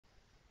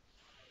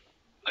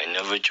I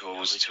never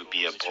chose to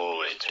be a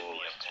poet.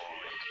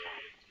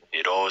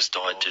 It all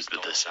started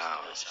with the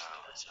sound.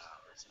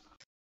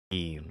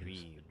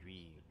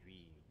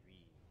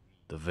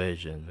 The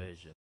vision.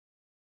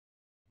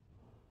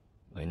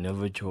 I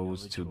never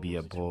chose to be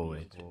a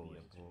poet.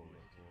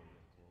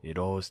 It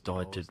all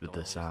started with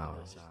the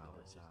sound.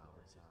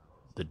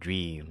 The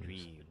dreams.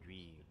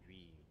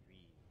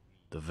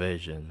 The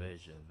vision.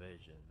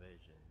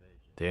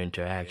 The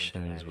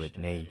interactions with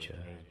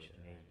nature.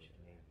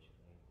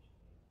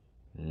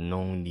 And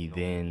only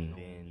then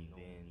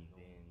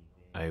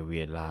I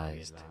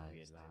realized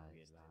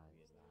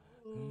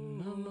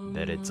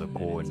that it's a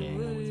calling.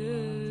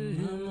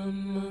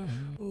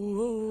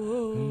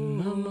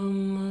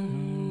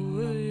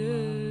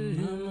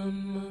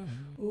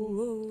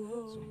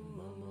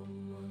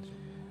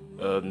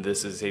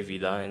 This is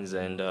Heavylines,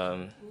 and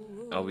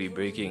I'll be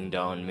breaking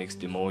down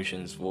Mixed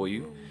Emotions for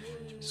you.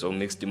 So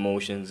Mixed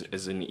Emotions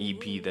is an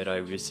EP that I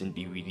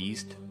recently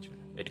released.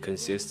 It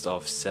consists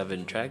of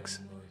 7 tracks,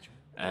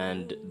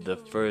 and the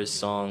first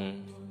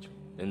song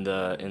in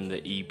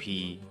the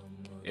EP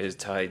is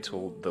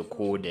titled The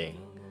Calling.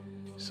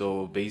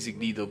 So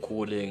basically, The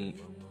Calling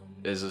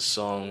is a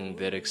song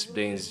that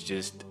explains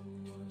just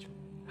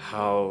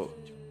how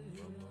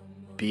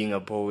being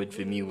a poet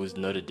for me was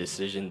not a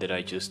decision that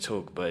I just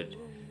took, but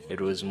it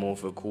was more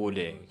of a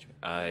calling.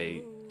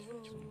 I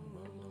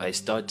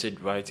started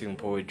writing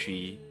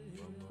poetry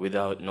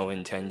without no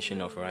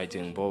intention of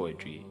writing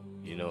poetry,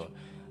 you know.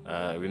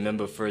 I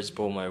remember first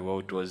poem I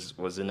wrote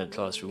was in a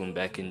classroom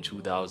back in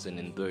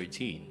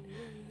 2013,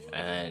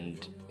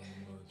 and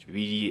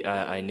really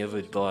I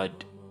never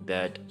thought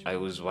that I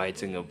was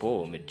writing a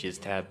poem. It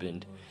just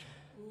happened.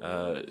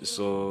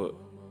 So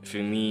for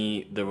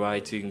me, the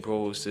writing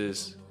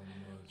process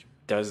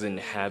doesn't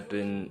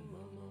happen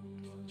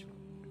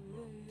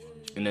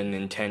in an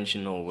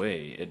intentional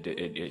way.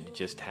 It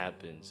just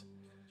happens.